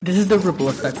This is the Ripple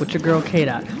Effect with your girl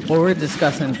Kdot, where we're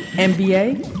discussing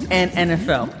NBA and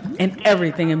NFL and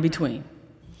everything in between.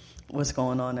 What's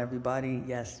going on, everybody?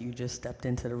 Yes, you just stepped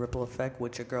into the Ripple Effect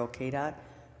with your girl Kdot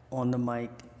on the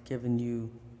mic, giving you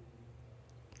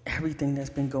everything that's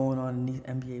been going on in these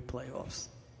NBA playoffs.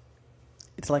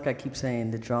 It's like I keep saying,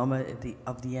 the drama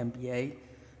of the NBA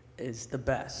is the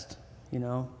best, you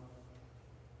know?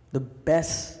 The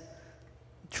best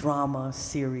drama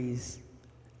series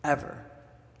ever.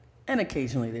 And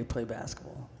occasionally they play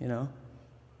basketball, you know?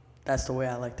 That's the way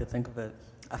I like to think of it.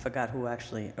 I forgot who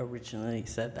actually originally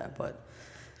said that, but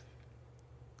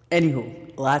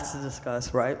anywho, lots to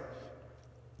discuss, right?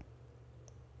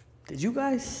 Did you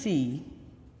guys see,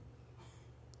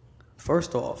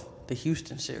 first off, the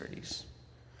Houston series?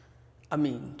 I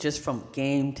mean, just from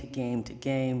game to game to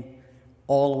game,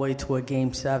 all the way to a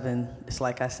game 7. It's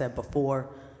like I said before,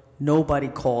 nobody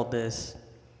called this.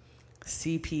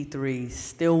 CP3,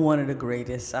 still one of the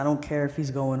greatest. I don't care if he's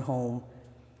going home.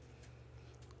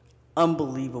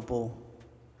 Unbelievable.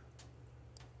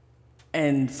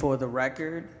 And for the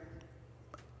record,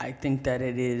 I think that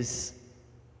it is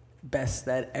best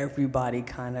that everybody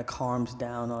kind of calms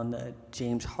down on the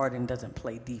James Harden doesn't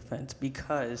play defense,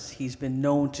 because he's been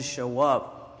known to show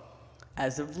up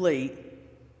as of late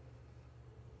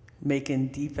making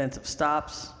defensive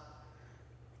stops,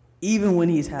 even when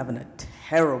he's having a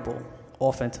terrible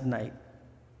offensive night.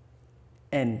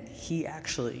 And he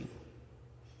actually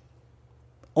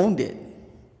owned it. I'm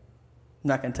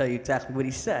not going to tell you exactly what he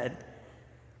said,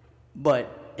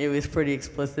 but it was pretty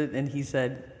explicit. And he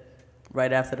said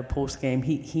right after the post game,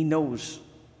 he knows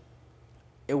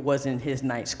it wasn't his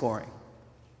night scoring.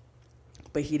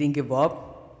 But he didn't give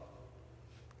up.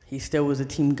 He still was a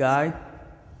team guy.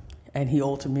 And he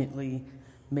ultimately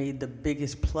made the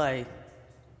biggest play,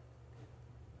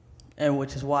 and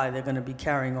which is why they're going to be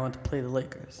carrying on to play the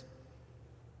Lakers.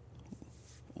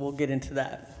 We'll get into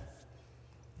that.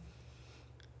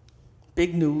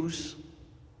 Big news.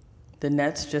 The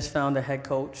Nets just found a head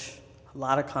coach. A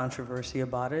lot of controversy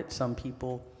about it. Some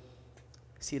people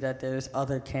see that there's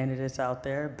other candidates out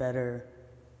there better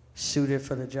suited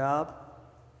for the job.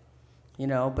 You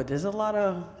know, but there's a lot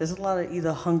of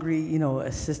either hungry, you know,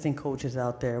 assistant coaches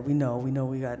out there. We know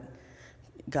we got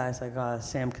guys like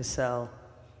Sam Cassell.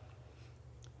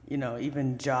 You know,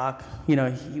 even Jock, you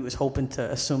know, he was hoping to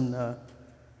assume the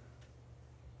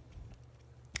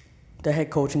head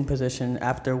coaching position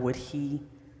after what he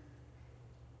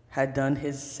had done,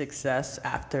 his success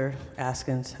after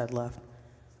Askins had left.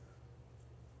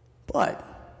 But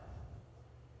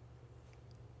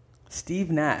Steve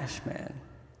Nash, man,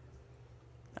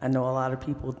 I know a lot of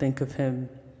people think of him,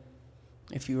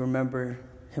 if you remember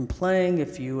him playing,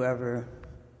 if you ever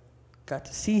got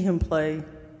to see him play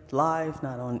live,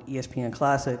 not on ESPN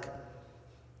Classic,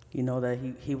 you know that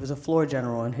he was a floor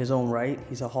general in his own right.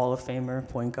 He's a Hall of Famer,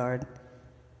 point guard.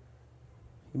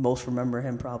 You most remember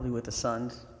him probably with the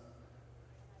Suns.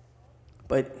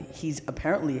 But he's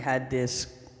apparently had this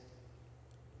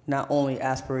not only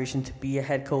aspiration to be a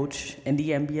head coach in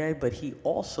the NBA, but he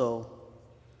also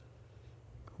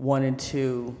wanted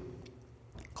to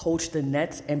coach the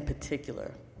Nets in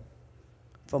particular.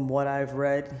 From what I've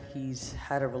read, he's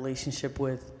had a relationship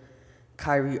with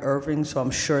Kyrie Irving, so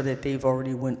I'm sure that they've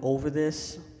already went over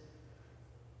this.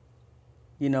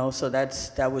 You know, so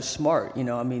that was smart. You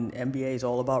know, I mean, NBA is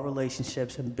all about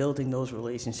relationships and building those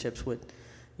relationships with,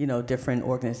 you know, different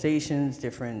organizations,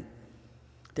 different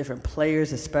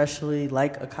players, especially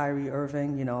like a Kyrie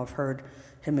Irving. You know, I've heard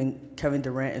him and Kevin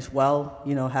Durant as well,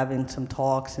 you know, having some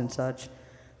talks and such.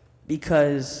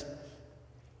 Because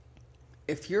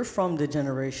if you're from the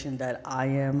generation that I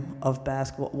am of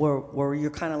basketball, where you're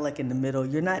kind of like in the middle,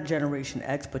 you're not Generation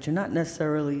X, but you're not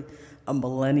necessarily a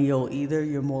millennial either.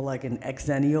 You're more like an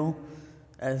Xennial,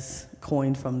 as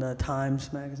coined from the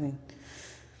Times magazine.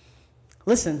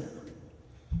 Listen,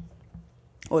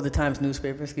 or the Times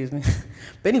newspaper, excuse me.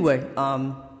 But anyway,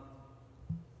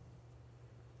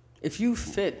 if you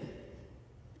fit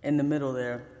in the middle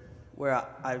there, where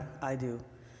I do,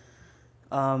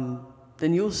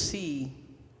 then you'll see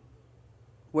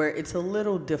where it's a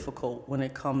little difficult when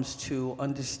it comes to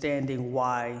understanding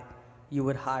why you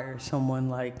would hire someone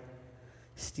like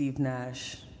Steve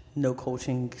Nash, no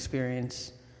coaching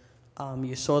experience.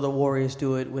 You saw the Warriors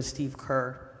do it with Steve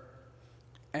Kerr.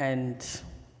 And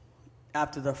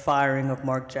after the firing of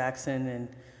Mark Jackson, and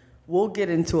we'll get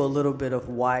into a little bit of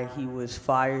why he was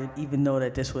fired, even though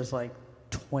that this was like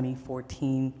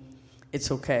 2014.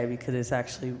 It's okay because it's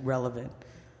actually relevant.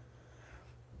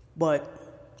 But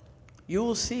you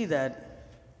will see that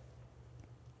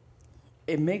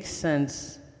it makes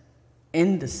sense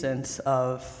in the sense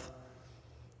of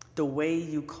the way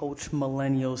you coach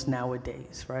millennials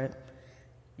nowadays, right?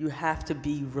 You have to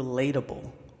be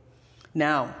relatable.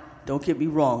 Now, don't get me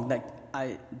wrong,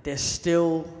 there's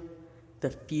still the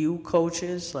few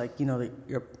coaches,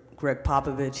 your Greg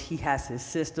Popovich, he has his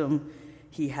system,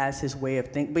 he has his way of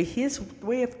thinking, but his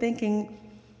way of thinking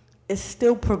is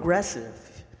still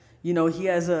progressive. He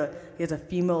has a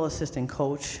female assistant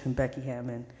coach, Becky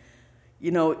Hammond.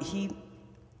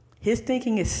 His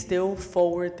thinking is still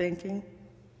forward thinking,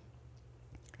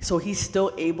 so he's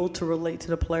still able to relate to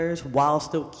the players while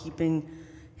still keeping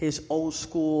his old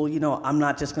school, I'm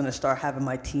not just going to start having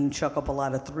my team chuck up a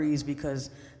lot of threes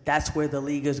because that's where the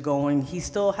league is going. He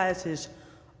still has his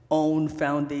own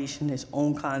foundation, his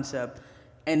own concept,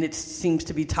 and it seems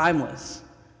to be timeless.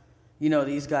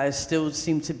 These guys still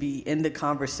seem to be in the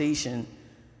conversation,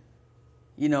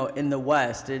 in the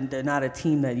West, and they're not a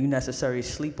team that you necessarily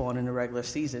sleep on in the regular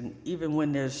season, even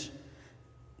when there's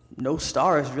no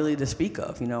stars really to speak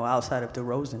of, outside of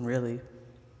DeRozan, really.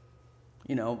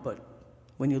 But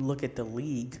when you look at the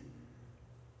league,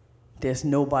 there's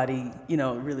nobody,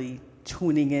 really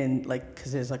tuning in,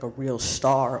 because there's a real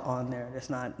star on there.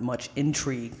 There's not much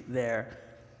intrigue there.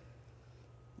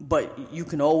 But you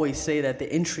can always say that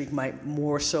the intrigue might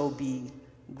more so be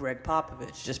Greg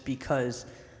Popovich, just because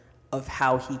of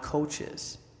how he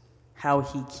coaches, how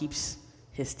he keeps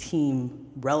his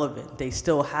team relevant. They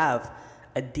still have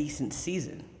a decent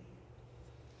season.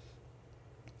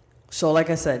 So like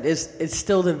I said, it's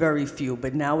still the very few,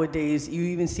 but nowadays you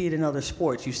even see it in other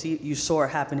sports. You saw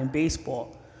it happen in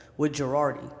baseball with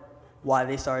Girardi, why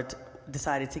they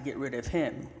decided to get rid of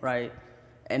him, right?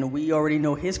 And we already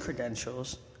know his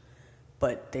credentials,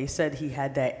 but they said he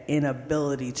had that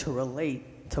inability to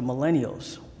relate to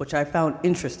millennials, which I found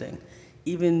interesting.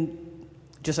 Even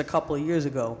just a couple of years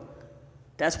ago,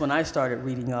 that's when I started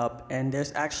reading up, and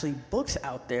there's actually books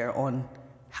out there on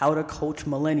how to coach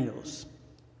millennials.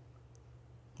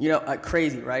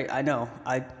 Crazy, right? I know.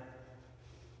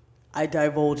 I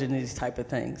divulge in these type of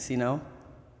things,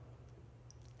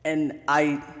 And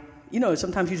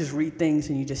sometimes you just read things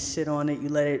and you just sit on it. You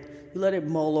let it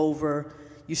mull over.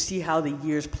 You see how the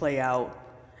years play out,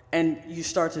 and you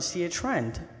start to see a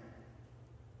trend.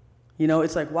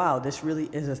 It's like, wow, this really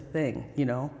is a thing,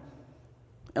 And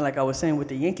like I was saying with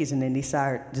the Yankees, and then they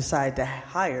decide to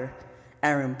hire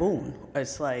Aaron Boone.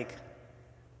 It's like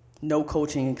no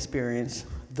coaching experience,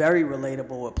 very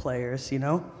relatable with players,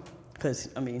 because,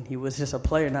 he was just a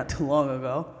player not too long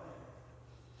ago.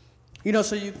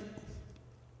 So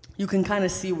you can kind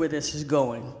of see where this is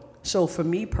going. So for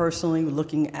me personally,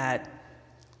 looking at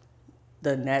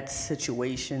the Nets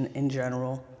situation in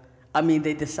general,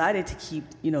 they decided to keep,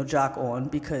 Jock on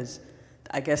because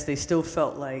I guess they still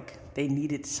felt like they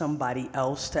needed somebody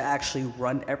else to actually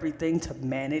run everything, to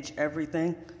manage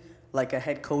everything, like a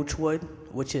head coach would,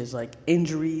 which is like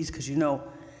injuries, because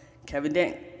Kevin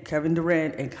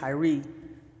Durant and Kyrie,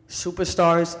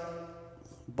 superstars,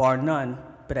 bar none,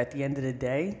 but at the end of the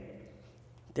day,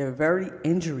 they're very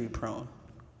injury prone.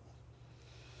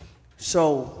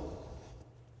 So,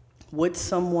 would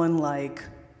someone like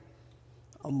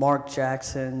a Mark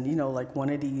Jackson, like one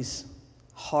of these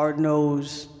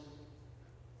hard-nosed,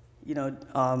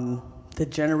 the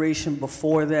generation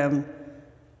before them,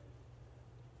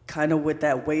 kind of with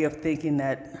that way of thinking,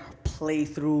 that play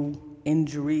through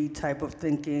injury type of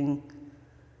thinking,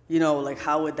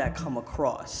 how would that come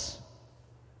across?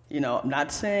 I'm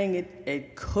not saying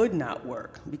it could not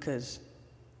work, because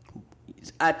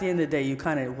at the end of the day, you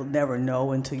kind of will never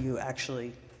know until you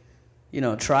actually,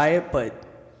 try it. But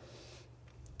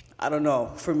I don't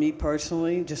know. For me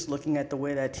personally, just looking at the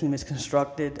way that team is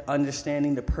constructed,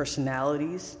 understanding the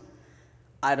personalities,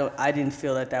 I didn't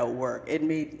feel that would work. It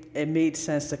made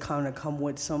sense to kind of come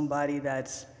with somebody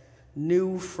that's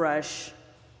new, fresh,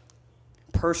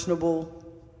 personable,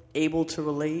 able to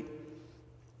relate,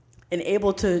 and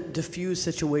able to diffuse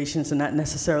situations and not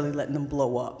necessarily letting them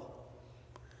blow up.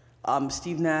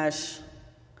 Steve Nash,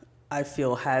 I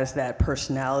feel, has that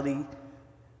personality.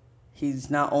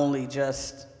 He's not only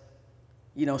just,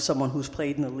 someone who's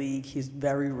played in the league, he's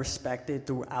very respected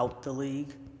throughout the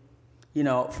league.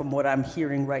 From what I'm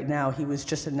hearing right now, he was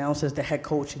just announced as the head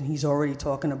coach, and he's already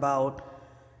talking about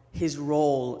his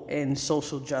role in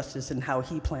social justice and how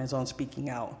he plans on speaking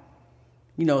out.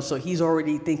 So he's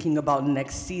already thinking about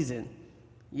next season.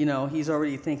 He's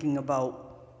already thinking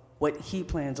about what he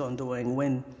plans on doing,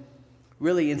 when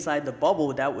really inside the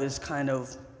bubble, that was kind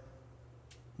of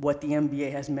what the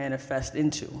NBA has manifested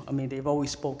into. They've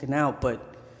always spoken out,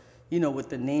 but, with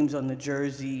the names on the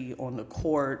jersey, on the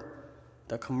court,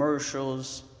 the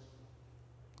commercials,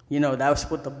 That's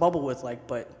what the bubble was like.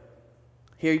 But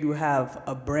here you have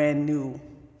a brand new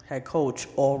head coach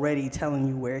already telling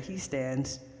you where he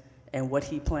stands and what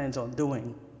he plans on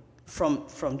doing from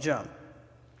jump.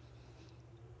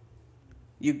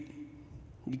 You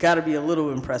got to be a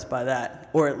little impressed by that,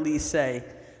 or at least say,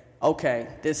 okay,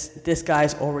 this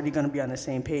guy's already going to be on the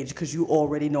same page because you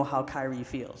already know how Kyrie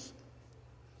feels.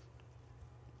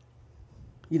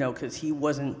 Because he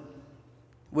wasn't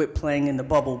with playing in the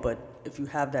bubble, but if you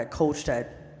have that coach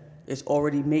that is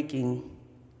already making,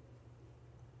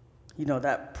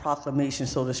 that proclamation,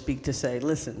 so to speak, to say,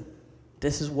 listen,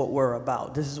 this is what we're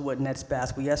about. This is what Nets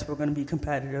basketball. Yes, we're going to be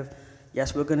competitive.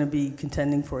 Yes, we're going to be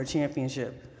contending for a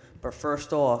championship. But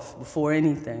first off, before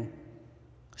anything,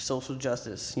 social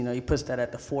justice. He puts that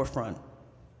at the forefront.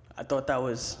 I thought that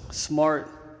was a smart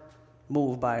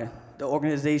move by the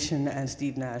organization and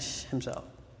Steve Nash himself.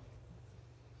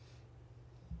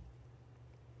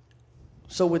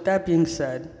 So with that being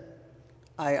said,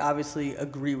 I obviously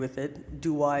agree with it.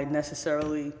 Do I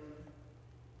necessarily,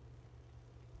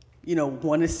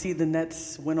 want to see the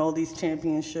Nets win all these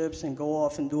championships and go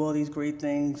off and do all these great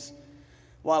things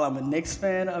while I'm a Knicks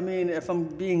fan? I mean, if I'm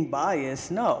being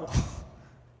biased, no.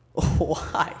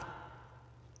 Why?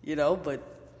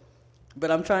 But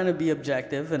I'm trying to be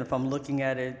objective, and if I'm looking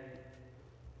at it,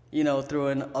 through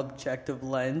an objective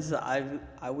lens, I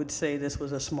would say this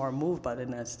was a smart move by the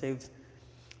Nets.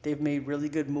 They've made really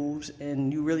good moves,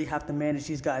 and you really have to manage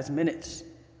these guys' minutes.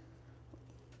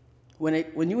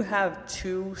 When you have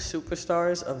two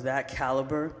superstars of that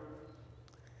caliber,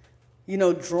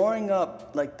 drawing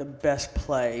up like the best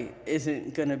play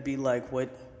isn't gonna be like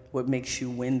what makes you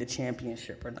win the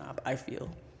championship or not, I feel.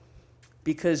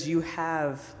 Because you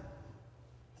have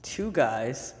two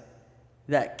guys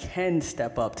that can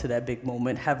step up to that big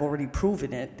moment, have already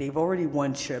proven it. They've already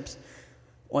won chips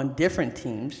on different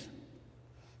teams,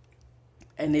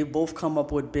 and they've both come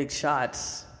up with big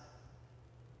shots.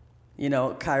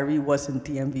 Kyrie wasn't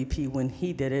the MVP when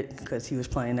he did it because he was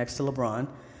playing next to LeBron,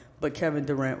 but Kevin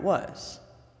Durant was.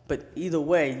 But either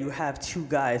way, you have two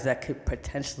guys that could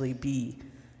potentially be,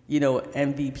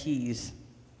 MVPs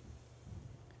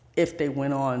if they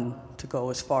went on to go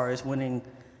as far as winning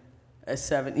a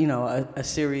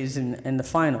series in the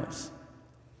finals.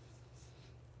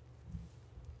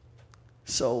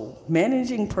 So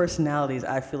managing personalities,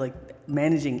 I feel like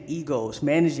managing egos,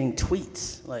 managing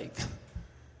tweets,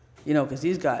 because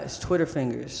these guys, Twitter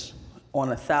fingers on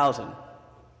 1,000.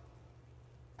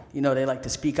 They like to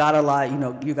speak out a lot.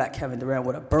 You got Kevin Durant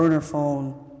with a burner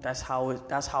phone. That's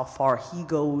how far he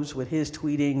goes with his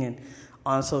tweeting and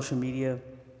on social media.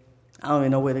 I don't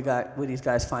even know where these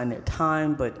guys find their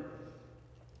time, but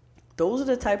those are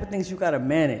the type of things you got to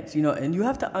manage, and you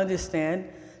have to understand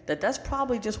that that's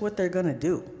probably just what they're going to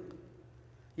do.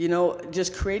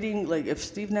 Just creating, if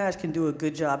Steve Nash can do a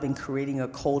good job in creating a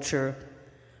culture,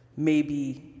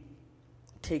 maybe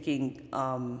taking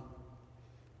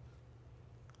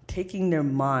their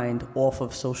mind off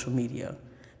of social media.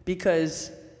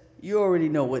 Because you already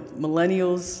know what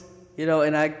millennials,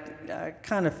 and I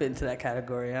kind of fit into that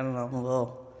category. I don't know, I'm a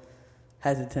little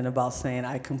hesitant about saying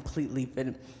I completely fit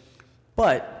in.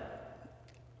 But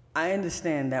I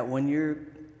understand that when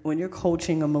you're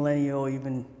coaching a millennial,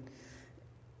 even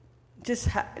just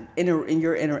in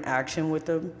your interaction with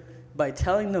them, by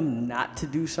telling them not to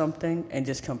do something and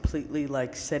just completely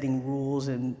setting rules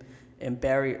and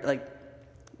barrier,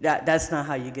 that's not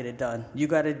how you get it done. You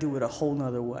got to do it a whole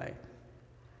nother way.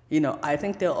 I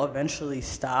think they'll eventually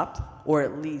stop, or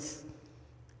at least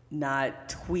not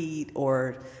tweet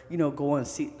or go on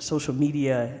social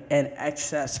media in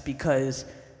excess, because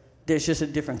there's just a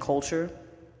different culture,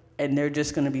 and they're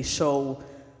just going to be so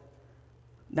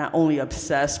not only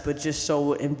obsessed but just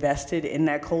so invested in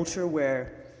that culture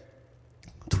where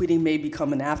tweeting may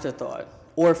become an afterthought,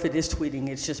 or if it is tweeting,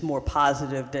 it's just more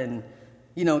positive than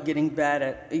getting back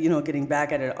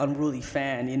at an unruly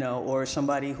fan, or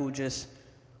somebody who just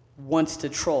wants to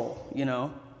troll,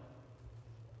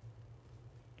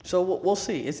 So we'll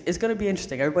see. It's going to be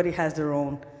interesting. Everybody has their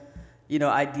own,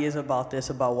 ideas about this,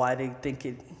 about why they think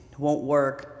it won't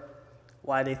work,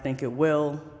 why they think it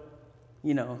will.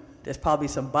 There's probably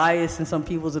some bias in some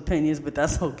people's opinions, but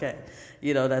that's okay.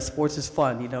 That sports is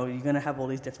fun. You're going to have all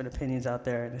these different opinions out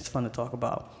there, and it's fun to talk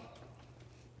about.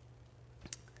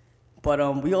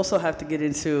 But we also have to get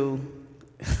into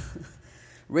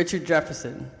Richard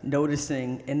Jefferson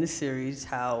noticing in the series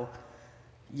how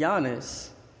Giannis,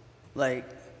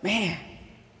 man,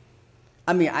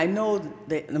 I know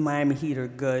the Miami Heat are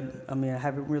good. I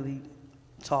haven't really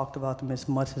talked about them as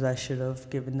much as I should have,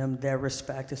 given them their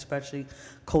respect, especially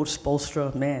Coach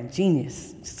Spoelstra. Man,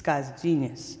 genius. This guy's a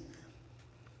genius.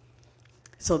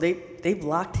 So they've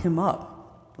locked him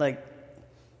up. Like,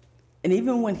 and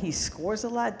even when he scores a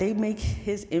lot, they make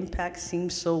his impact seem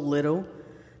so little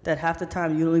that half the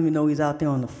time you don't even know he's out there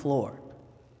on the floor.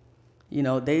 You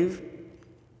know, they're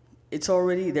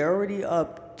already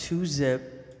up 2-0.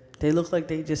 They look like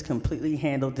they just completely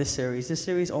handled this series. This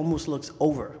series almost looks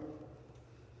over.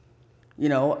 You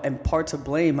know, and part to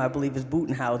blame, I believe, is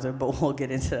Budenhauser, but we'll get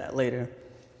into that later.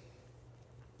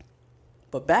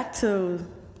 But back to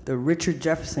the Richard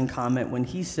Jefferson comment when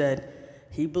he said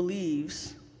he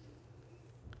believes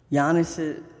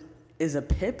Giannis is a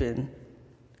Pippen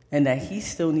and that he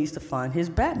still needs to find his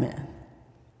Batman.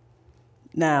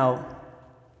 Now,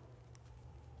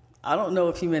 I don't know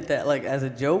if he meant that like as a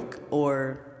joke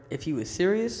or if he was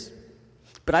serious,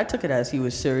 but I took it as he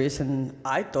was serious, and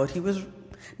I thought he was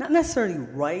not necessarily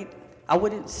right. I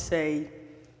wouldn't say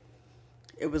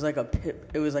it was like a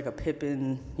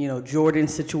Pippen, you know, Jordan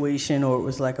situation, or it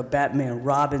was like a Batman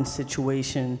Robin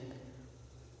situation.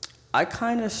 I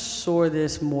kind of saw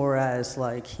this more as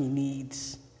like he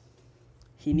needs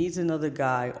another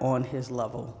guy on his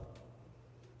level.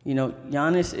 You know,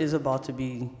 Giannis is about to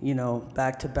be, you know,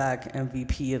 back-to-back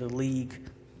MVP of the league.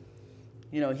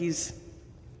 You know,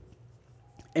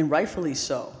 and rightfully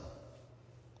so.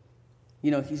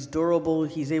 You know, he's durable,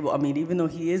 he's able, I mean, even though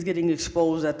he is getting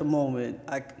exposed at the moment,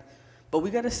 but we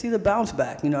got to see the bounce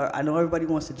back. You know, I know everybody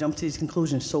wants to jump to these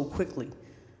conclusions so quickly,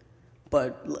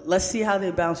 but let's see how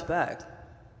they bounce back.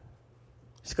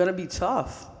 It's going to be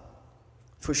tough,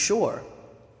 for sure.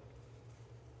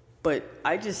 But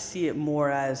I just see it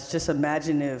more as, just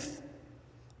imagine if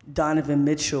Donovan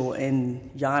Mitchell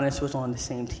and Giannis was on the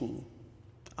same team.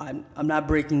 I'm not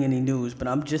breaking any news, but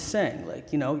I'm just saying,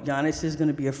 like, you know, Giannis is going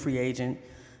to be a free agent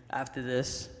after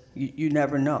this. You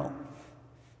never know.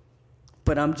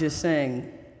 But I'm just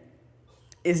saying,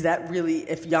 is that really,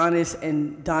 if Giannis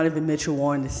and Donovan Mitchell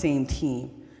were on the same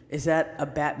team, is that a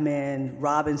Batman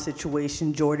Robin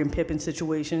situation, Jordan Pippen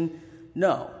situation?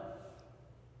 No.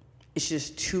 It's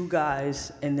just two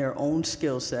guys in their own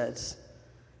skill sets,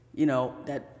 you know,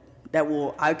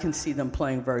 I can see them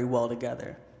playing very well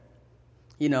together.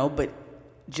 You know, but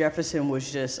Jefferson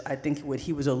was just, I think what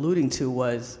he was alluding to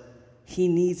was he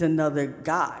needs another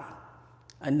guy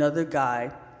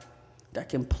that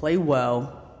can play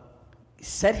well,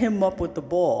 set him up with the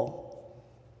ball,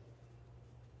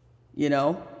 you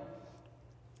know,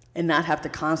 and not have to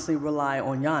constantly rely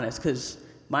on Giannis, because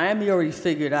Miami already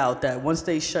figured out that once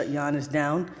they shut Giannis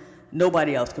down,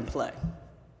 nobody else can play.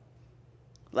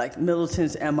 Like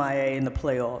Middleton's MIA in the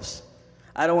playoffs.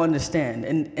 I don't understand.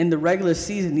 In the regular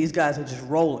season, these guys are just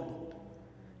rolling.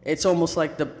 It's almost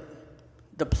like the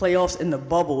playoffs in the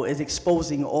bubble is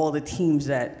exposing all the teams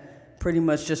that pretty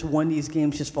much just won these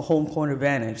games just for home court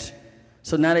advantage.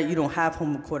 So now that you don't have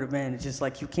home court advantage, it's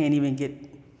like you can't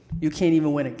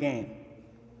even win a game.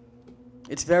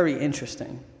 It's very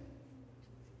interesting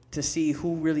to see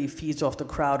who really feeds off the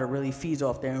crowd or really feeds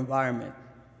off their environment.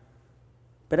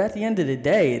 But at the end of the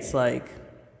day, it's like,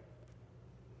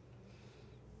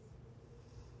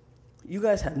 you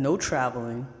guys have no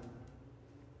traveling.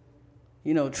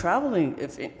 You know, traveling,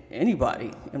 if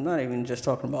anybody, I'm not even just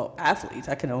talking about athletes,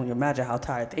 I can only imagine how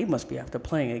tired they must be after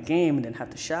playing a game and then have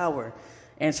to shower,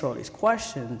 answer all these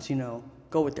questions, you know,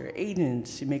 go with their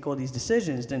agents, you make all these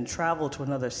decisions, then travel to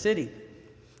another city.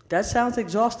 That sounds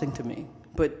exhausting to me,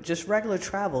 but just regular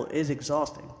travel is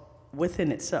exhausting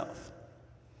within itself.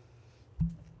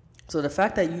 So the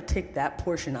fact that you take that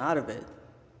portion out of it,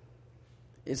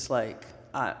 it's like,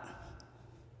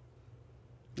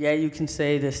 yeah, you can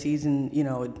say the season, you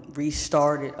know, it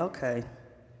restarted. Okay.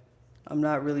 I'm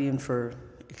not really in for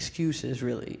excuses,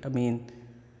 really. I mean,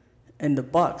 and the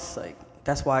Bucks, like,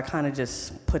 that's why I kind of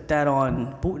just put that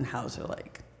on Budenhauser.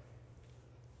 Like,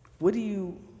 what are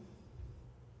you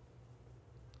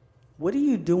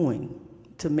doing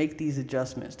to make these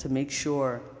adjustments, to make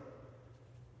sure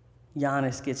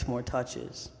Giannis gets more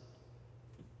touches?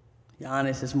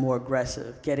 Giannis is more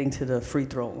aggressive, getting to the free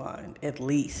throw line, at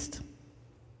least.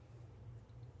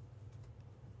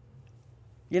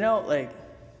 You know, like,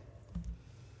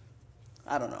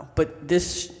 I don't know. But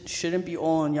this shouldn't be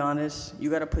all on Giannis. You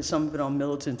got to put some of it on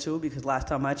Middleton, too, because last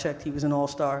time I checked, he was an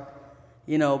all-star.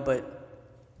 You know, but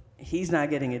he's not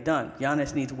getting it done.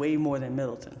 Giannis needs way more than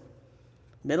Middleton.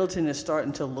 Middleton is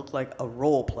starting to look like a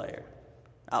role player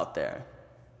out there.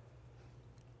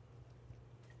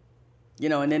 You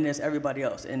know, and then there's everybody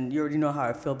else. And you already know how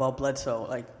I feel about Bledsoe.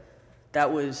 Like,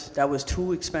 that was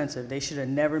too expensive. They should have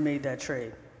never made that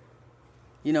trade.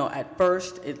 At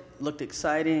first it looked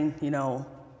exciting,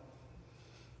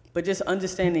 but just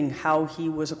understanding how he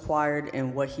was acquired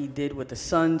and what he did with the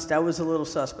Suns, that was a little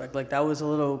suspect. Like, that was a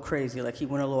little crazy. Like, he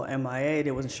went a little MIA.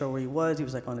 They wasn't sure where he was. He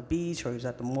was, like, on the beach or he was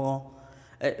at the mall.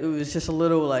 It was just a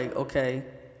little, like, okay.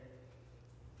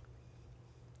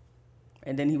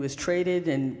 And then he was traded,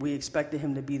 and we expected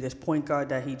him to be this point guard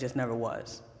that he just never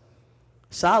was.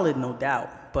 Solid, no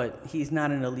doubt, but he's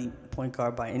not an elite point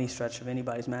guard by any stretch of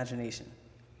anybody's imagination.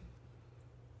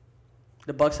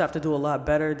 The Bucks have to do a lot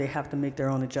better. They have to make their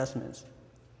own adjustments.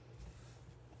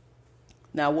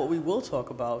 Now, what we will talk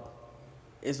about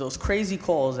is those crazy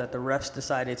calls that the refs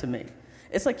decided to make.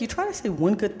 It's like you try to say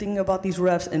one good thing about these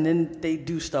refs, and then they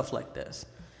do stuff like this.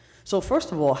 So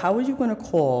first of all, how are you going to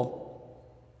call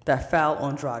that foul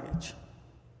on Dragic?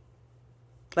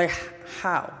 Like,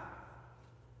 how?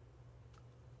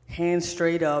 Hands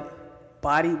straight up,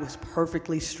 body was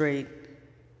perfectly straight,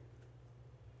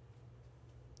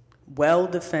 well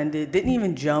defended, didn't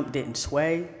even jump, didn't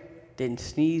sway, didn't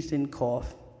sneeze, didn't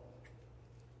cough.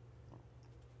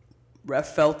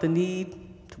 Ref felt the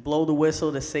need to blow the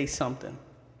whistle to say something.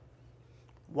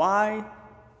 Why?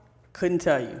 Couldn't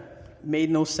tell you. Made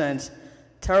no sense.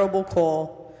 Terrible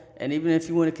call. And even if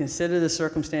you want to consider the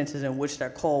circumstances in which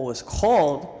that call was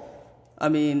called, I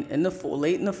mean,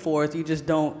 late in the fourth, you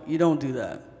don't do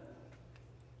that.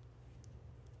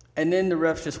 And then the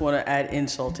refs just want to add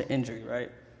insult to injury, right?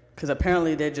 Because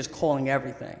apparently they're just calling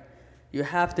everything. You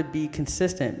have to be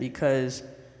consistent, because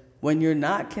when you're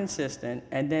not consistent,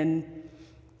 and then,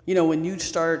 when you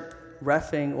start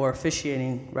reffing or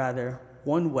officiating, rather,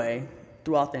 one way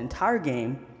throughout the entire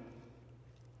game,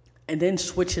 and then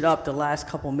switch it up the last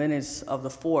couple minutes of the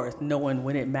fourth, knowing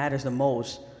when it matters the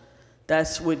most,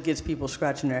 that's what gets people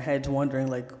scratching their heads, wondering,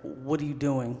 like, what are you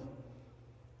doing?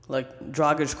 Like,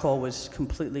 Dragic's call was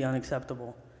completely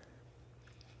unacceptable.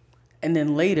 And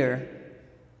then later,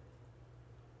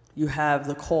 you have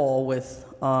the call with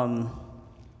on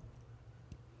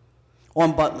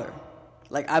Butler.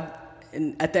 Like, at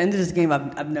the end of this game,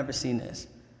 I've never seen this.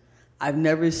 I've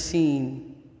never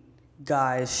seen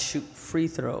guys shoot free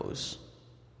throws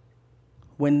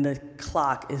when the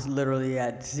clock is literally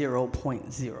at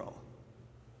 0.0.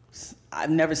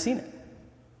 I've never seen it.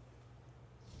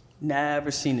 Never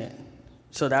seen it.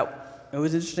 So it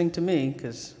was interesting to me,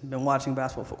 because I've been watching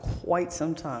basketball for quite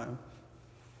some time,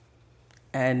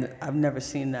 and I've never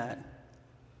seen that.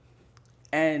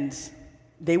 And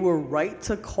they were right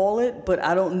to call it, but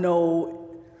I don't know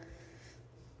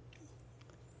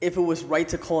if it was right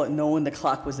to call it knowing the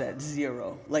clock was at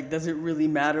 0. Like, does it really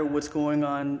matter what's going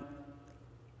on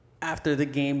after the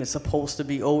game is supposed to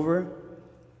be over?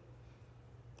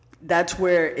 That's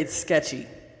where it's sketchy.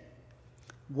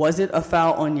 Was it a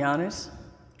foul on Giannis?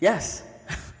 Yes.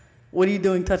 What are you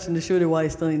doing touching the shooter while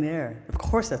he's still in the air? Of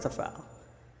course that's a foul.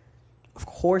 Of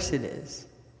course it is.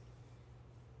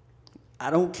 I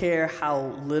don't care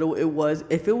how little it was.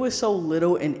 If it was so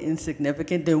little and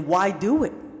insignificant, then why do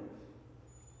it?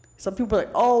 Some people are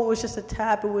like, oh, it was just a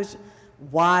tap.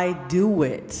 Why do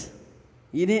it?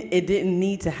 It didn't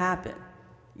need to happen.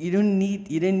 You didn't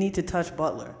need to touch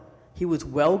Butler. He was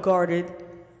well guarded.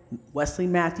 Wesley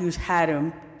Matthews had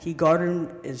him. He guarded him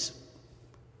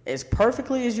as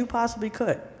perfectly as you possibly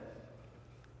could.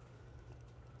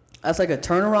 That's like a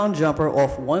turnaround jumper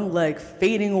off one leg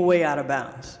fading away out of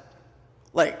bounds.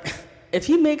 Like, if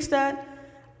he makes that,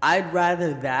 I'd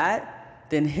rather that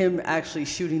than him actually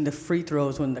shooting the free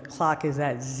throws when the clock is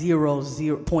at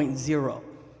 0.0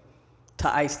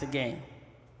 to ice the game.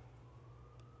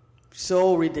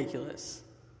 So ridiculous.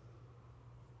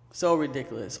 So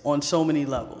ridiculous on so many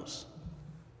levels.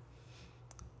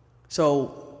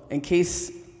 So, in case,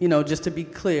 just to be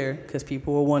clear, because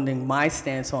people were wondering my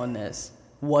stance on this,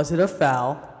 was it a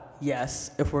foul?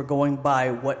 Yes. If we're going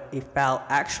by what a foul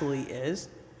actually is,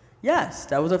 yes,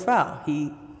 that was a foul.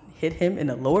 He hit him in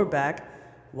the lower back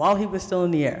while he was still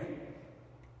in the air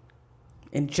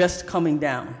and just coming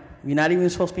down. You're not even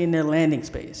supposed to be in their landing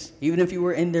space. Even if you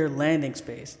were in their landing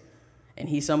space and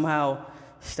he somehow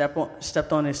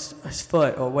stepped on his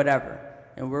foot or whatever,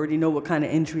 and we already know what kind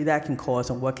of injury that can cause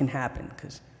and what can happen,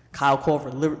 because Kyle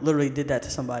Korver literally did that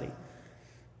to somebody.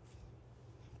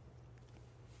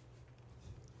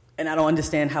 And I don't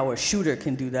understand how a shooter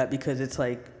can do that, because it's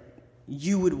like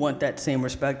you would want that same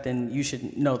respect, and you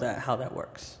should know how that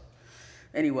works.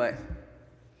 Anyway,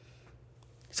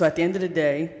 so at the end of the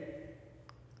day,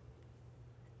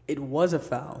 it was a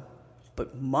foul,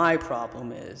 but my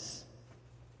problem is,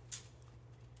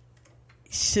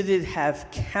 should it have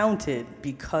counted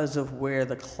because of where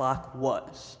the clock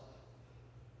was?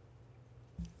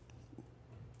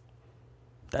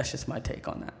 That's just my take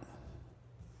on that.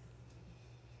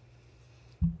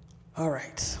 All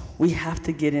right, we have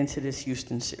to get into this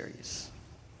Houston series.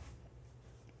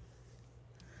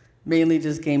 Mainly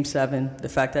just Game 7. The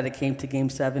fact that it came to Game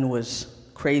 7 was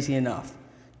crazy enough.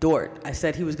 Dort, I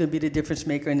said he was going to be the difference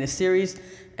maker in this series,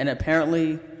 and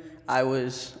apparently I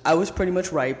was pretty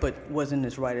much right, but wasn't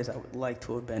as right as I would like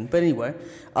to have been. But anyway,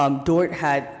 Dort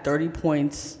had 30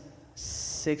 points,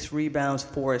 6 rebounds,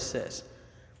 4 assists.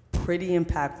 Pretty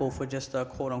impactful for just a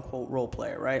quote-unquote role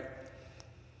player, right?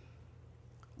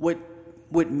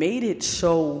 What made it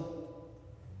so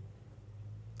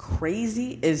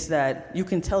crazy is that you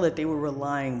can tell that they were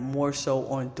relying more so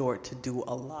on Dort to do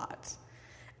a lot.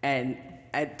 And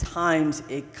at times,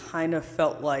 it kind of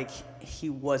felt like he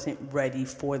wasn't ready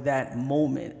for that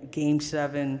moment. Game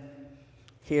 7,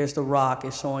 here's the rock,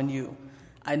 it's on you.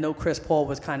 I know Chris Paul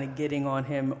was kind of getting on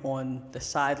him on the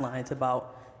sidelines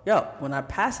about, yo, when I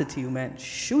pass it to you, man,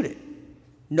 shoot it.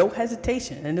 No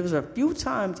hesitation. And there was a few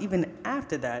times, even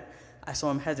after that, I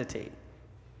saw him hesitate.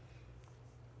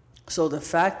 So the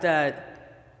fact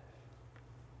that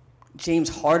James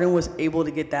Harden was able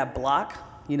to get that block,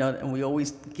 and we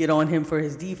always get on him for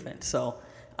his defense. So,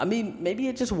 I mean, maybe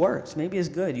it just works. Maybe it's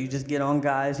good. You just get on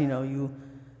guys, you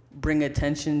bring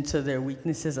attention to their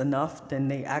weaknesses enough, then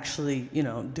they actually,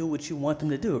 do what you want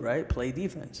them to do, right? Play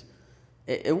defense.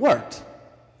 It worked.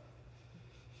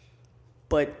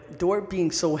 But Dort being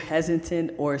so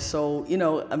hesitant or so,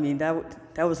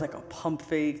 that was like a pump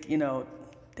fake,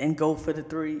 then go for the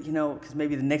three, because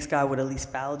maybe the next guy would at least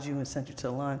fouled you and sent you to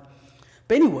the line.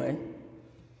 But anyway,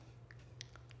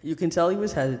 you can tell he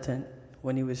was hesitant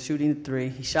when he was shooting the three.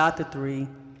 He shot the three.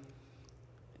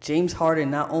 James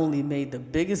Harden not only made the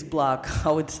biggest block,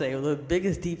 I would say, or the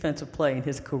biggest defensive play in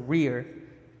his career.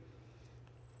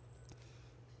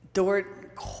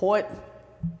 Dort caught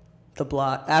the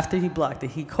block. After he blocked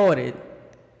it, he caught it,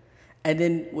 and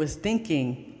then was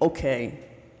thinking, okay,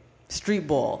 street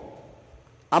ball.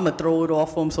 I'm going to throw it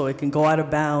off him so it can go out of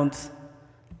bounds,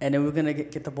 and then we're going to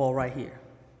get the ball right here.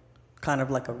 Kind of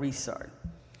like a restart.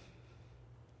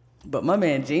 But my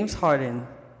man, James Harden,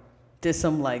 did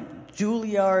some like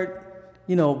Juilliard,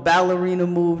 ballerina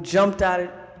move, jumped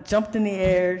in the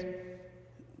air,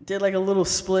 did like a little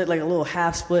split, like a little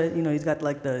half split. He's got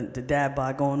like the dad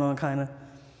bod going on kind of.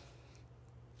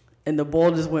 And the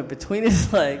ball just went between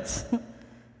his legs.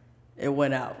 It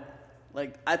went out.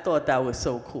 Like, I thought that was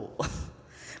so cool.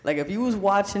 Like, if you was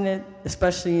watching it,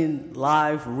 especially in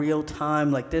live, real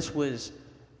time, like, this was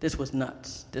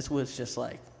nuts. This was just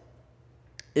like,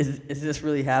 is this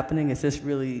really happening? Is this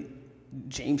really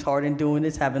James Harden doing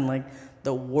this, having, like,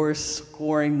 the worst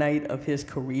scoring night of his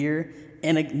career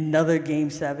in another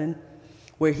Game 7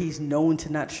 where he's known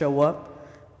to not show up?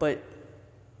 But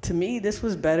to me, this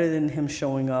was better than him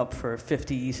showing up for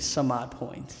 50-some-odd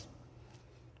points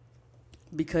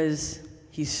because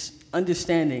he's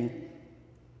understanding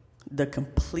the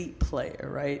complete player,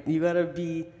 right? You got to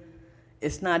be –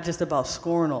 it's not just about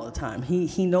scoring all the time.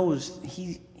 He knows –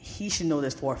 he should know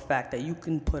this for a fact that you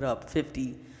can put up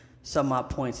 50-some-odd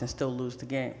points and still lose the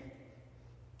game.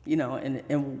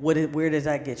 And where does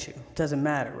that get you? It doesn't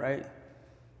matter, right?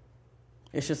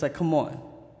 It's just like, come on.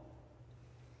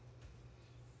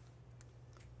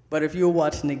 But if you were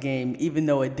watching the game, even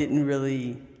though it didn't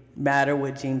really matter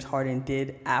what James Harden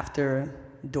did after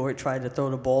Dort tried to throw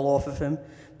the ball off of him,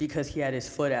 because he had his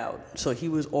foot out. So he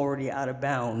was already out of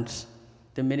bounds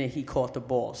the minute he caught the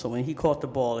ball. So when he caught the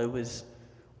ball, it was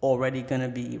already going to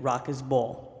be Rockets'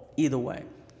 ball either way.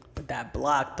 But that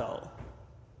block, though,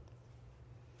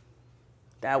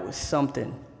 that was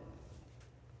something.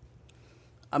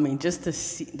 I mean, just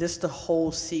the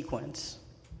whole sequence.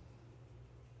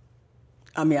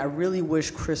 I mean, I really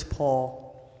wish Chris Paul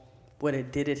would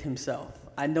have did it himself.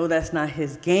 I know that's not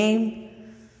his game,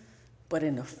 but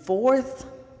in the fourth,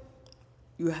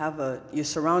 you're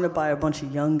surrounded by a bunch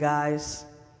of young guys.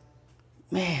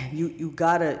 Man, you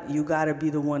gotta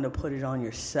be the one to put it on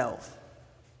yourself.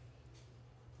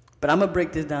 But I'm gonna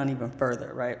break this down even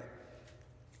further, right?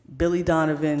 Billy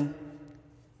Donovan,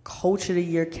 Coach of the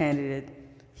Year candidate.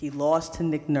 He lost to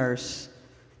Nick Nurse.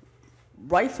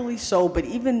 Rightfully so, but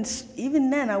even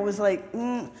then, I was like,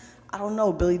 I don't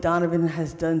know. Billy Donovan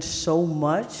has done so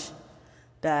much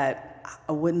that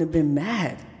I wouldn't have been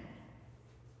mad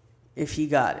if he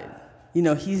got it.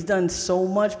 He's done so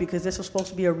much because this was supposed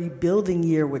to be a rebuilding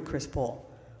year with Chris Paul.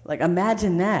 Like,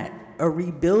 imagine that, a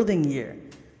rebuilding year.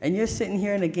 And you're sitting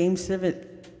here in a Game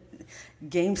 7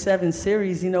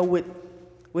 series,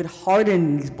 with Harden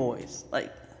and these boys,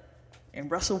 like,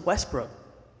 and Russell Westbrook,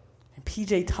 and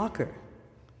P.J. Tucker,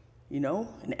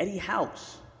 and Eddie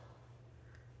House.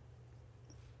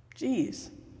 Jeez.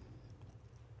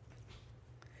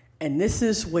 And this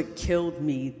is what killed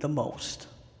me the most.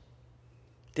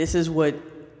 This is what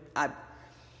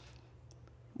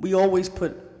we always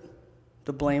put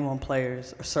the blame on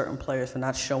players or certain players for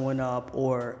not showing up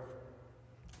or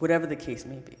whatever the case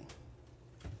may be.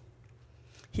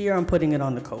 Here I'm putting it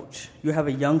on the coach. You have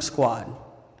a young squad.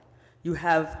 You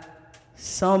have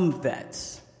some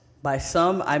vets. By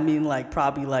some, I mean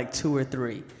probably 2 or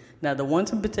 3. Now, the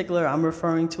ones in particular I'm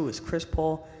referring to is Chris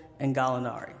Paul and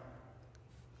Gallinari.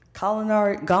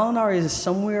 Gallinari is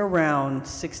somewhere around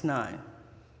 6'9".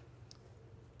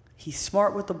 He's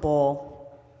smart with the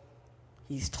ball.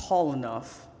 He's tall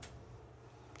enough.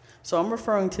 So I'm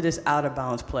referring to this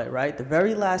out-of-bounds play, right? The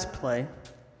very last play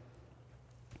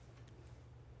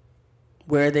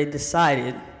where they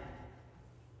decided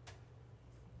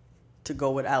to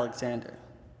go with Alexander.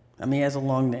 I mean, he has a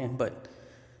long name, but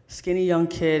skinny young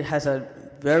kid has a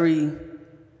very,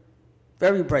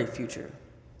 very bright future.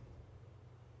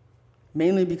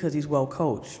 Mainly because he's well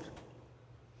coached.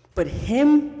 But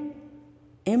him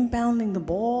inbounding the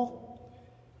ball?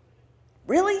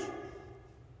 Really?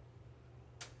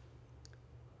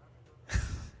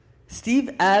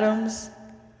 Steve Adams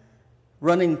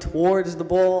running towards the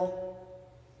ball?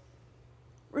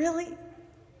 Really?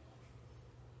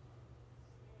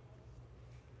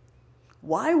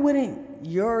 Why wouldn't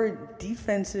your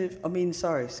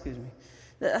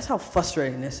that's how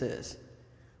frustrating this is.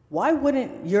 Why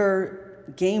wouldn't your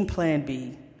game plan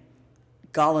be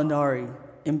Gallinari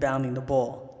inbounding the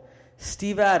ball,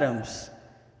 Steve Adams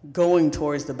going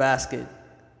towards the basket,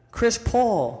 Chris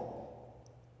Paul,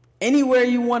 anywhere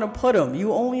you want to put him?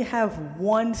 You only have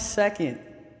 1 second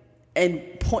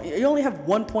you only have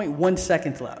 1.1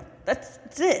 seconds left.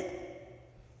 That's it.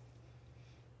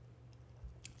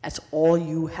 That's all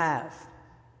you have.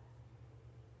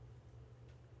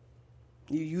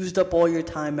 You used up all your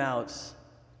timeouts.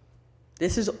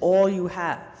 This is all you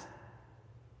have.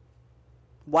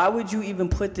 Why would you even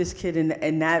put this kid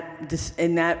in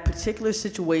that particular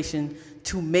situation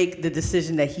to make the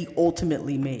decision that he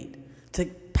ultimately made, to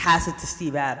pass it to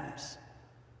Steve Adams?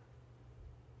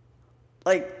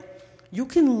 You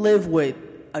can live with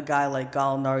a guy like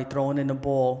Gallinari throwing in the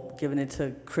ball, giving it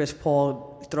to Chris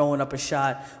Paul, throwing up a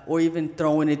shot, or even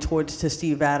throwing it to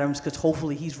Steve Adams, because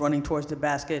hopefully he's running towards the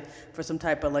basket for some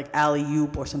type of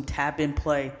alley-oop or some tap-in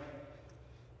play.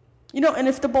 And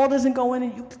if the ball doesn't go in,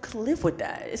 you could live with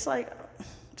that. It's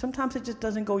sometimes it just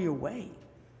doesn't go your way.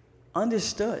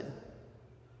 Understood.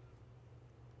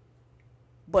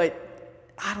 But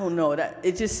I don't know, that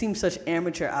it just seems such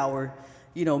amateur hour,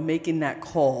 making that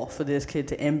call for this kid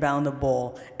to inbound the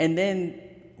ball. And then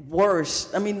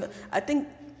worse, I think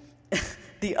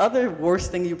the other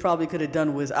worst thing you probably could have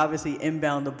done was obviously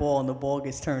inbound the ball and the ball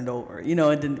gets turned over, and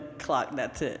then clock,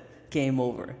 that's it, game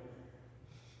over.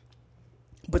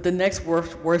 But the next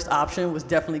worst option was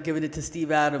definitely giving it to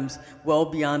Steve Adams well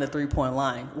beyond the three-point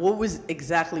line. What was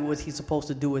he supposed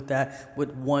to do with that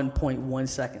with 1.1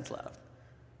 seconds left?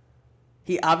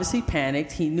 He obviously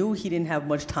panicked. He knew he didn't have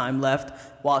much time left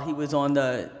while he was on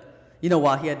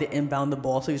while he had to inbound the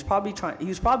ball. So he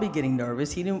was probably getting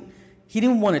nervous. He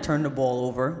didn't want to turn the ball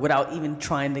over without even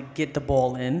trying to get the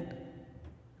ball in.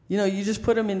 You just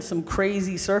put him in some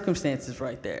crazy circumstances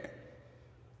right there.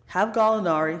 Have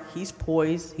Gallinari, he's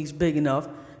poised, he's big enough,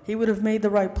 he would have made the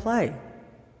right play.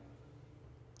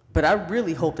 But I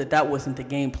really hope that wasn't the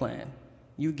game plan.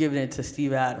 You giving it to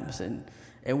Steve Adams, and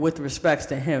with respects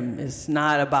to him, it's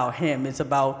not about him, it's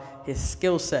about his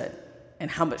skill set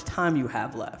and how much time you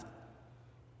have left.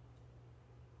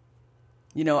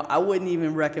 I wouldn't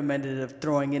even recommend it of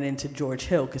throwing it into George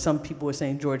Hill, because some people are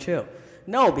saying George Hill.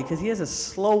 No, because he has a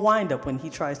slow windup when he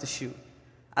tries to shoot.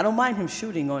 I don't mind him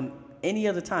shooting on any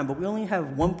other time, but we only have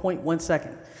 1.1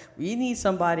 seconds. We need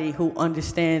somebody who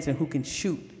understands and who can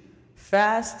shoot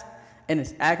fast and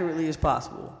as accurately as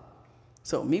possible.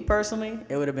 So me personally,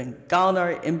 it would have been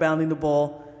Gallinari inbounding the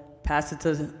ball, pass it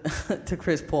to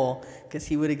Chris Paul, because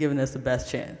he would have given us the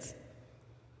best chance.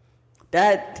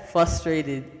 That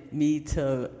frustrated me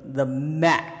to the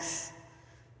max,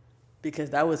 because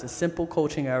that was a simple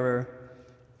coaching error.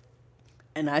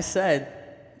 And I said,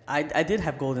 I did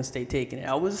have Golden State taking it.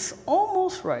 I was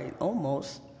almost right,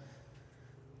 almost.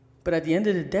 But at the end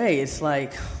of the day, it's man,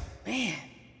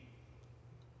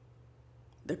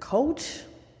 the coach,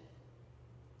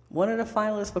 one of the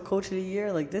finalists for Coach of the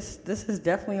Year, this is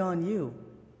definitely on you.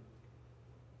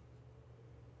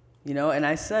 And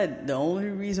I said the only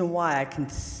reason why I can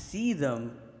see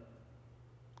them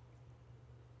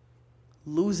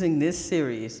losing this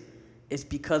series is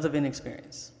because of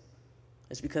inexperience.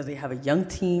 It's because they have a young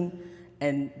team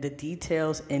And the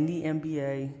details in the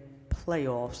NBA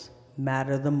playoffs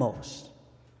matter the most.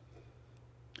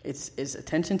 It's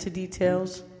attention to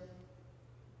details,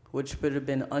 which would have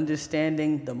been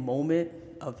understanding the moment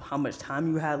of how much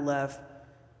time you had left,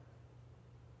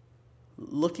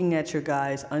 looking at your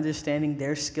guys, understanding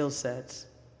their skill sets,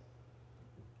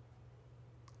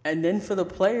 and then for the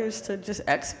players to just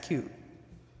execute.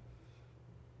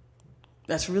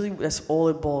 That's all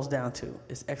it boils down to,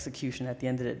 is execution at the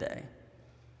end of the day.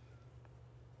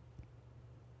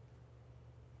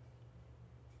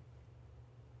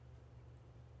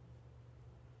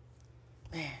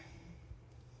 Man,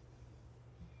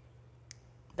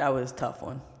 that was a tough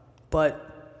one.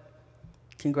 But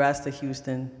congrats to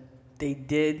Houston. They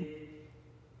did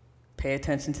pay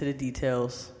attention to the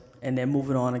details, and they're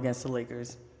moving on against the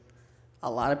Lakers.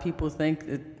 A lot of people think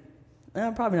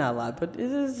that, probably not a lot, but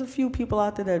there's a few people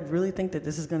out there that really think that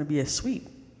this is going to be a sweep.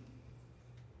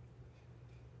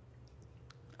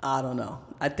 I don't know.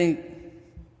 I think,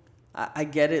 I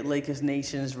get it, Lakers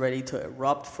Nation is ready to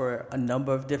erupt for a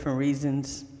number of different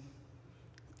reasons.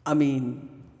 I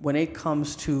mean, when it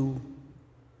comes to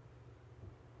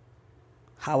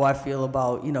how I feel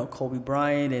about, Kobe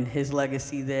Bryant and his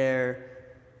legacy there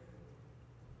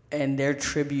and their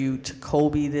tribute to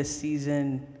Kobe this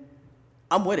season,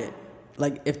 I'm with it.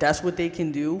 Like, if that's what they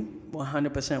can do,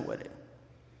 100% with it.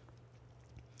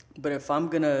 But if I'm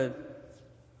going to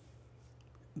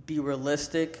be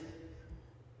realistic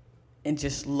and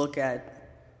just look at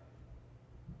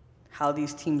how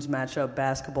these teams match up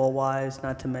basketball-wise,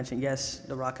 not to mention, yes,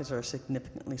 the Rockets are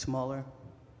significantly smaller,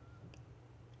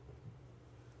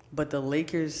 but the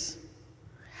Lakers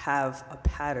have a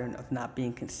pattern of not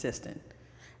being consistent.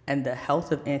 And the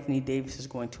health of Anthony Davis is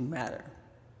going to matter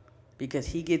because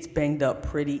he gets banged up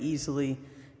pretty easily.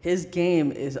 His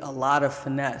game is a lot of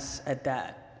finesse at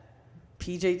that.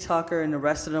 PJ Tucker and the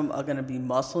rest of them are going to be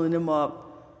muscling him up.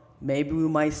 Maybe we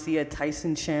might see a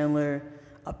Tyson Chandler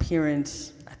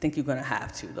appearance. I think you're going to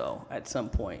have to, though, at some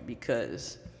point,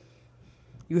 because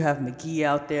you have McGee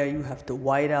out there, you have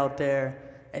Dwight out there,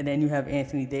 and then you have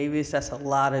Anthony Davis. That's a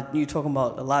lot of, you're talking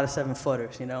about a lot of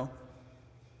 7-footers,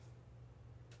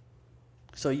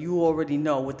 So you already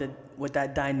know what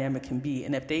that dynamic can be.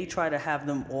 And if they try to have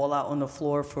them all out on the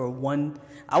floor for one,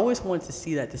 I always wanted to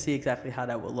see that, to see exactly how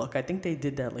that would look. I think they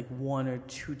did that like 1 or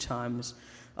 2 times.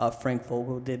 Frank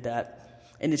Vogel did that.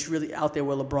 And it's really out there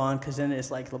with LeBron, because then it's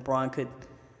like LeBron could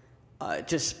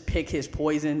just pick his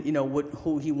poison,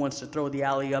 who he wants to throw the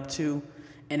alley up to.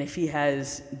 And if he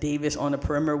has Davis on the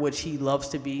perimeter, which he loves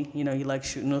to be, he likes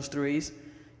shooting those threes,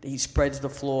 he spreads the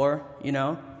floor,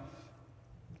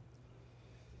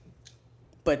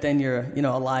 But then you're,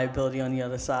 a liability on the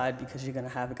other side because you're going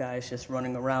to have guys just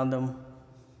running around them.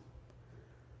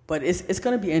 But it's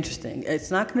going to be interesting. It's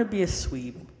not going to be a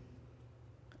sweep.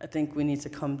 I think we need to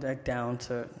come back down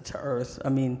to earth. I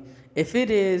mean, if it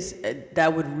is,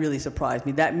 that would really surprise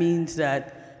me. That means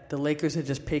that the Lakers are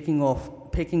just picking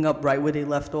up right where they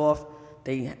left off.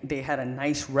 They had a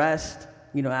nice rest,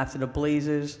 after the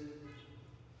Blazers.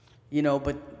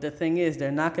 But the thing is,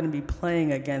 they're not going to be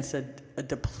playing against a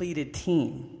depleted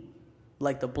team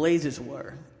like the Blazers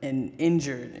were and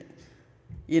injured.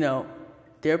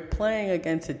 They're playing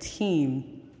against a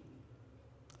team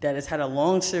that has had a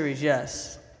long series,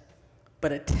 yes,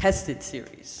 but a tested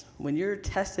series. When you're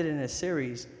tested in a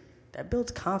series, that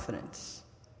builds confidence.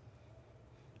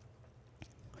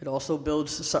 It also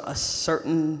builds a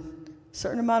certain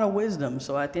amount of wisdom.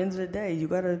 So at the end of the day, you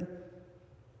got to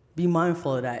be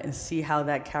mindful of that and see how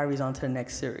that carries on to the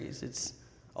next series. It's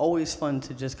always fun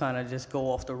to just kind of just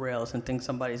go off the rails and think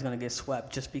somebody's going to get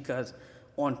swept just because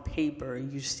on paper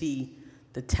you see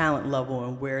the talent level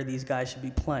and where these guys should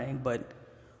be playing. But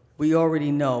we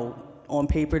already know on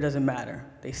paper doesn't matter.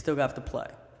 They still have to play.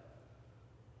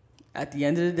 At the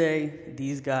end of the day,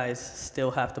 these guys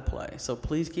still have to play. So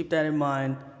please keep that in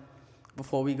mind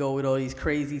before we go with all these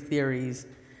crazy theories.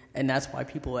 And that's why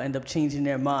people end up changing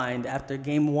their mind after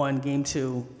game 1, game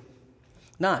 2.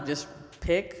 Just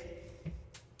pick.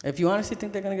 If you honestly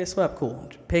think they're going to get swept, cool.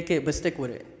 Pick it, but stick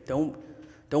with it. Don't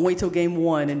wait till game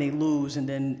 1 and they lose and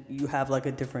then you have like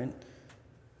a different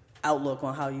outlook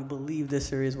on how you believe this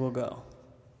series will go.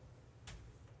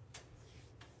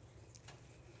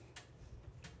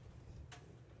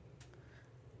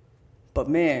 But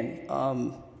man,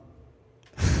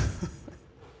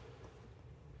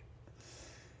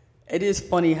 it is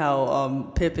funny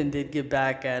how Pippen did get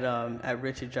back at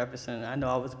Richard Jefferson. I know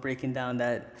I was breaking down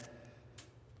that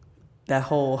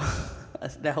whole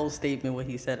statement what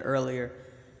he said earlier,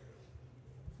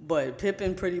 But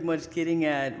Pippen pretty much getting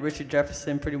at Richard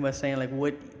Jefferson, pretty much saying, like,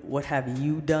 what have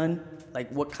you done?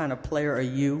 Like, what kind of player are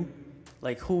you?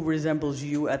 Like, who resembles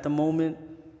you at the moment?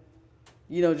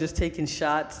 You know, just taking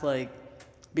shots, like,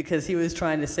 because he was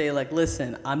trying to say, like,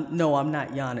 listen, I'm not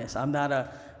Giannis. I'm not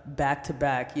a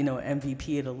back-to-back, you know,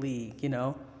 MVP of the league, you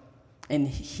know? And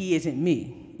he isn't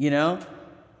me, you know?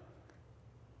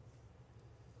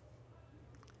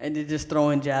 And they're just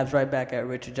throwing jabs right back at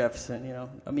Richard Jefferson, you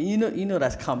know? I mean, you know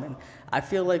that's coming. I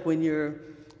feel like when you're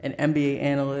an NBA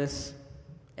analyst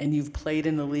and you've played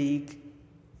in the league,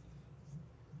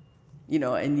 you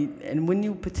know, and when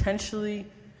you potentially,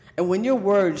 and when your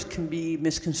words can be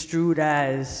misconstrued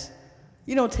as,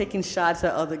 you know, taking shots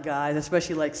at other guys,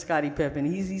 especially like Scottie Pippen,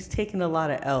 he's taking a lot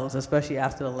of L's, especially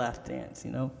after the Last Dance, you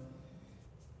know?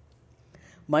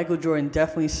 Michael Jordan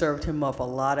definitely served him up a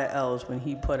lot of L's when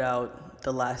he put out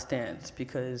The Last Dance,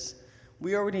 because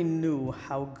we already knew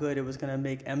how good it was going to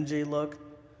make MJ look,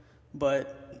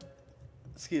 but,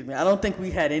 I don't think we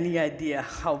had any idea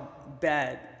how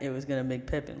bad it was going to make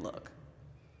Pippen look.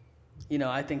 You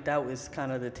know, I think that was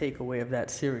kind of the takeaway of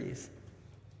that series.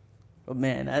 But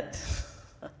man, that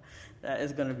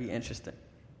is going to be interesting.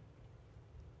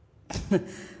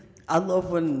 I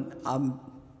love when I'm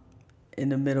in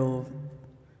the middle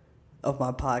of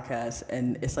my podcast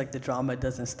and it's like the drama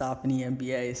doesn't stop in the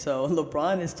NBA. So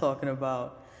LeBron is talking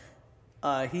about,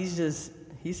 he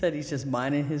said he's just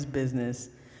minding his business,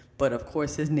 but of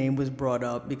course his name was brought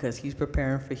up because he's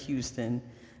preparing for Houston,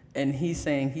 and he's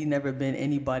saying he never been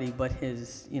anybody but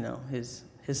his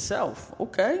self.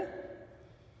 Okay.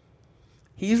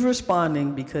 He's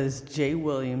responding because Jay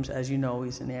Williams, as you know,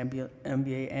 he's an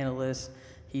NBA analyst.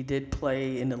 He did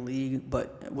play in the league,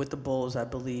 but with the Bulls, I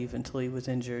believe, until he was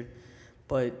injured.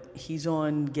 But he's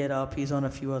on Get Up. He's on a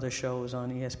few other shows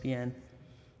on ESPN.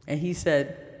 And he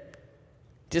said,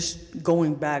 just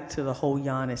going back to the whole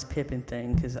Giannis Pippen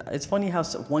thing, because it's funny how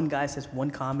one guy says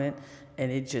one comment and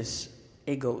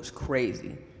it goes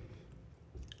crazy.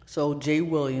 So Jay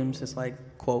Williams is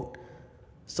like, quote,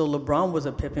 "So LeBron was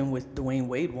a Pippen with Dwayne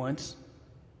Wade once.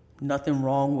 Nothing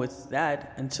wrong with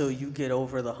that until you get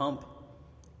over the hump,"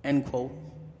 end quote.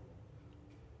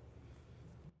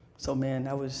 So man,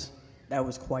 that was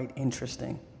quite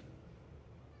interesting,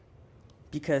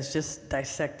 because just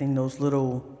dissecting those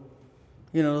little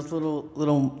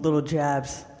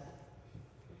jabs.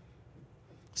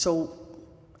 So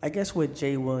I guess what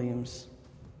Jay Williams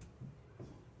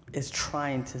is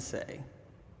trying to say,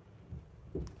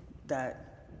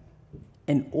 that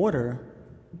in order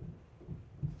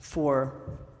for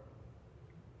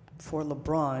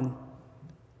LeBron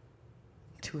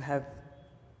to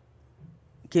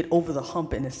get over the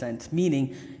hump, in a sense,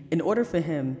 meaning in order for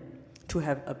him to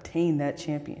have obtained that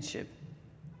championship,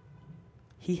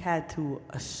 he had to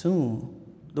assume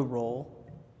the role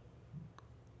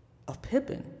of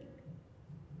Pippen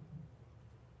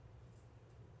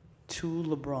to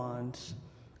Dwayne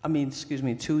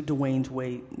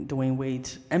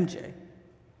Wade's MJ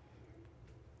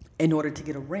in order to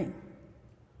get a ring.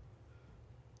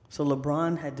 So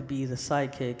LeBron had to be the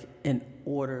sidekick in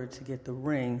order to get the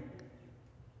ring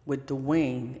with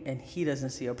Dwayne, and he doesn't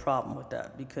see a problem with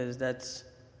that because that's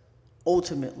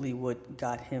ultimately what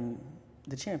got him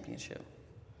the championship.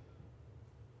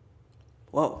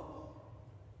 Whoa.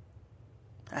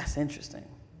 That's interesting.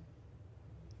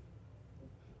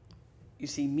 You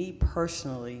see, me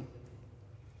personally,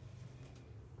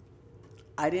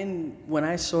 when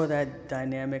I saw that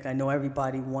dynamic, I know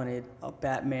everybody wanted a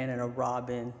Batman and a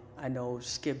Robin. I know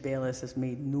Skip Bayless has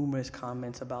made numerous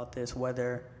comments about this,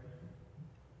 whether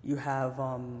you have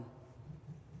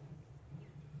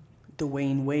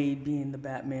Dwayne Wade being the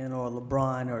Batman or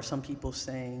LeBron, or some people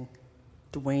saying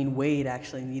Dwayne Wade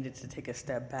actually needed to take a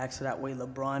step back so that way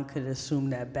LeBron could assume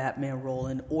that Batman role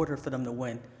in order for them to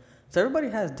win. So everybody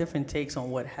has different takes on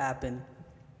what happened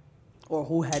or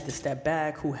who had to step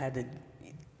back, who had to.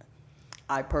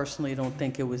 I personally don't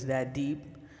think it was that deep.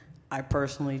 I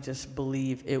personally just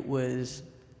believe it was,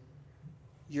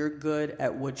 you're good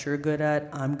at what you're good at,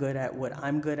 I'm good at what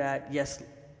I'm good at. Yes,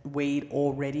 Wade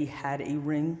already had a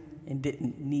ring and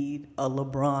didn't need a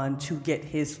LeBron to get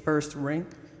his first ring.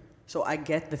 So I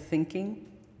get the thinking.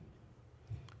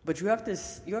 But you have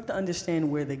to understand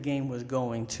where the game was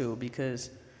going too,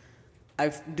 because I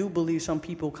do believe some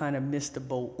people kind of missed the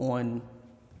boat on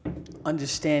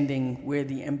understanding where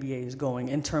the NBA is going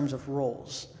in terms of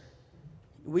roles.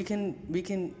 We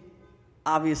can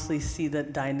obviously see the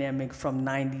dynamic from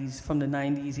the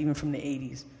 90s, even from the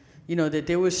 80s. You know, that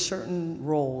there was certain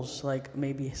roles, like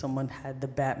maybe someone had the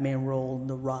Batman role,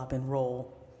 the Robin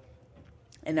role,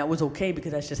 and that was okay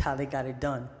because that's just how they got it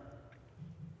done.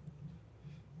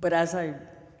 But as I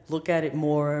look at it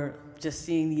more, just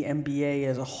seeing the NBA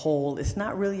as a whole, it's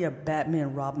not really a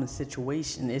Batman-Robin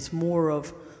situation. It's more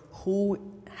of who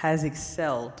has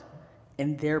excelled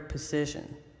in their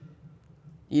position,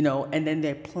 and then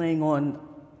they're playing on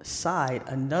side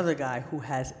another guy who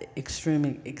has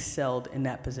extremely excelled in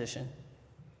that position.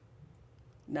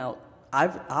 Now,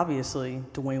 obviously,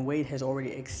 Dwayne Wade has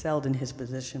already excelled in his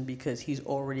position because he's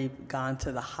already gone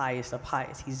to the highest of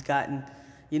highest. He's gotten,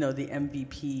 the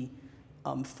MVP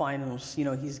finals.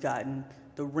 He's gotten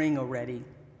the ring already.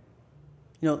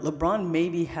 LeBron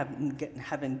maybe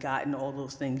haven't gotten all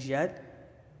those things yet,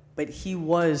 but he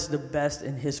was the best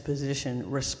in his position,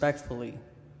 respectfully,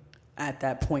 at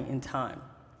that point in time.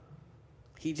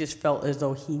 He just felt as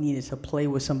though he needed to play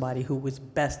with somebody who was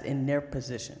best in their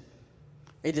position.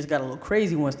 It just got a little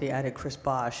crazy once they added Chris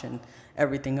Bosh and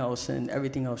everything else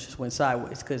just went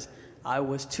sideways, because I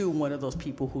was too one of those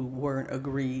people who weren't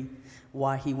agreed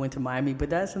why he went to Miami, but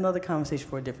that's another conversation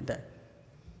for a different day.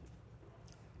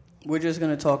 We're just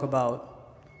going to talk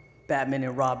about Batman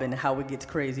and Robin and how it gets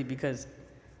crazy, because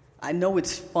I know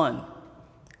it's fun.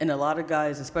 And a lot of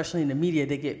guys, especially in the media,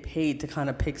 they get paid to kind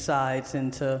of pick sides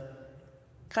and to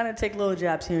kind of take little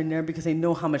jabs here and there because they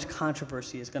know how much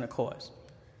controversy it's going to cause.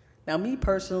 Now, me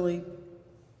personally,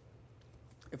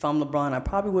 if I'm LeBron, I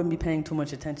probably wouldn't be paying too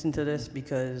much attention to this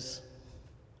because,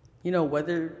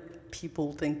 whether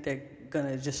people think they're going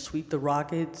to just sweep the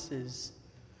Rockets is,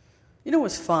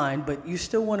 it's fine, but you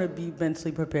still want to be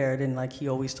mentally prepared. And like he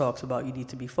always talks about, you need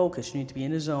to be focused. You need to be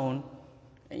in the zone,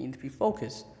 and you need to be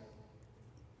focused.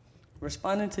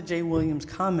 Responding to Jay Williams'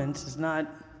 comments is not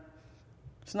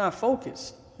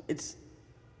focused.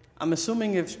 I'm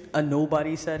assuming if a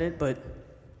nobody said it, but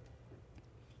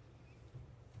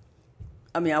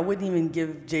I wouldn't even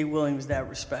give Jay Williams that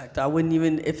respect. I wouldn't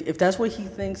even, if that's what he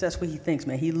thinks, that's what he thinks,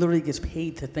 man. He literally gets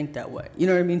paid to think that way. You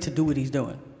know what I mean? To do what he's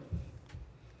doing.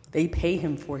 They pay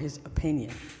him for his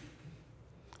opinion,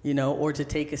 or to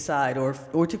take a side,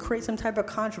 or to create some type of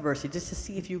controversy, just to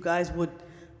see if you guys would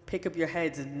pick up your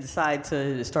heads and decide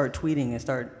to start tweeting and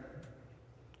start,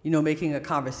 making a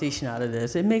conversation out of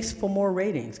this. It makes for more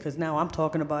ratings, because now I'm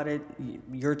talking about it,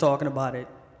 you're talking about it,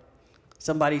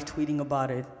 somebody's tweeting about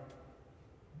it.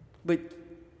 But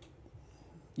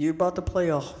you're about to play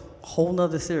a whole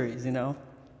nother series, I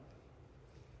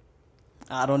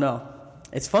don't know.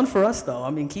 It's fun for us,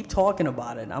 though. Keep talking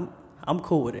about it. I'm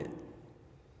cool with it.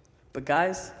 But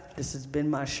guys, this has been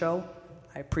my show.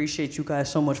 I appreciate you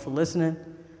guys so much for listening.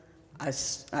 I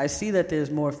see that there's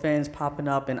more fans popping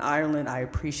up in Ireland. I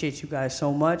appreciate you guys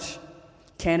so much.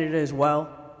 Canada as well.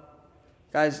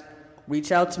 Guys,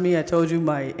 reach out to me. I told you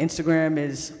my Instagram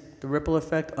is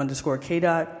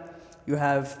 _Kdot. You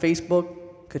have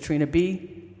Facebook, Katrina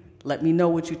B. Let me know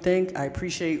what you think. I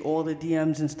appreciate all the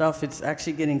DMs and stuff. It's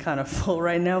actually getting kind of full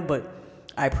right now, but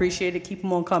I appreciate it. Keep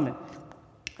them on coming.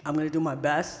 I'm going to do my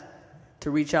best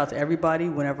to reach out to everybody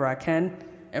whenever I can.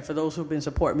 And for those who've been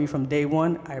supporting me from day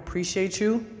one, I appreciate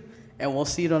you. And we'll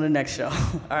see you on the next show.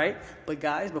 All right? But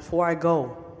guys, before I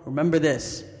go, remember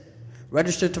this.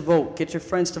 Register to vote. Get your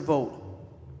friends to vote.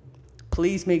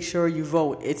 Please make sure you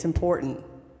vote. It's important.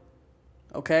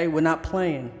 Okay? We're not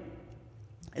playing.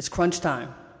 It's crunch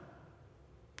time.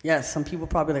 Yes, some people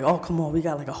probably like, oh, come on, we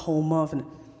got like a whole month.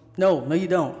 No, you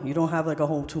don't. You don't have like a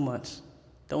whole 2 months.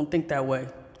 Don't think that way.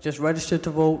 Just register to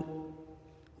vote.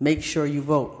 Make sure you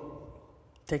vote.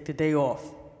 Take the day off.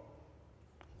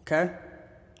 Okay?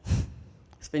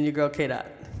 It's been your girl, Kdot.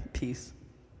 Peace.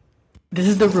 This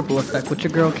is The Ripple Effect with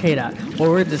your girl, Kdot, where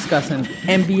we're discussing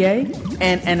NBA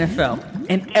and NFL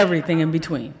and everything in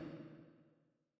between.